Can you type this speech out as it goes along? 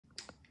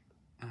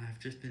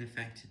just been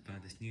affected by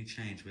this new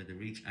change where the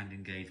reach and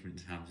engagement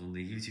tabs on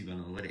the YouTube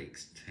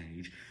Analytics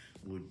page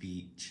would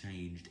be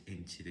changed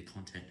into the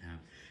Content tab,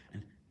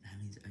 and that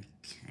means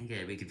I can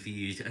get a bit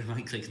confused. I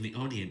might click on the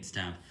Audience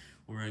tab,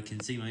 where I can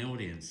see my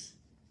audience.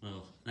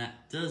 Well,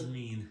 that does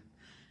mean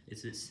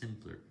it's a bit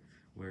simpler,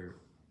 where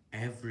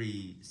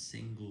every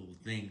single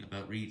thing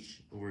about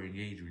reach or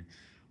engagement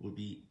would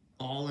be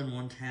all in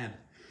one tab.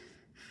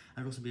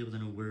 I'd also be able to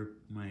know where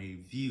my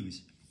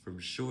views from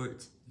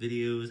shorts,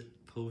 videos,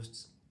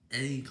 posts,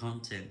 any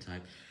content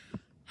type.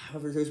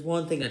 However, there's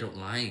one thing I don't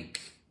like.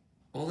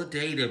 All the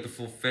data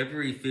before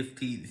February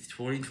 15th,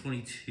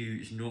 2022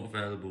 is not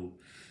available.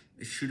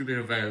 It should have been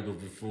available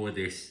before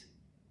this,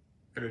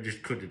 and it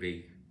just couldn't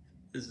be.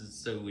 This is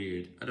so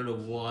weird. I don't know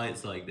why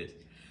it's like this.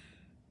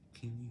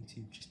 Can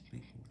YouTube just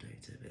make more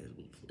data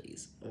available,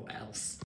 please? Or else.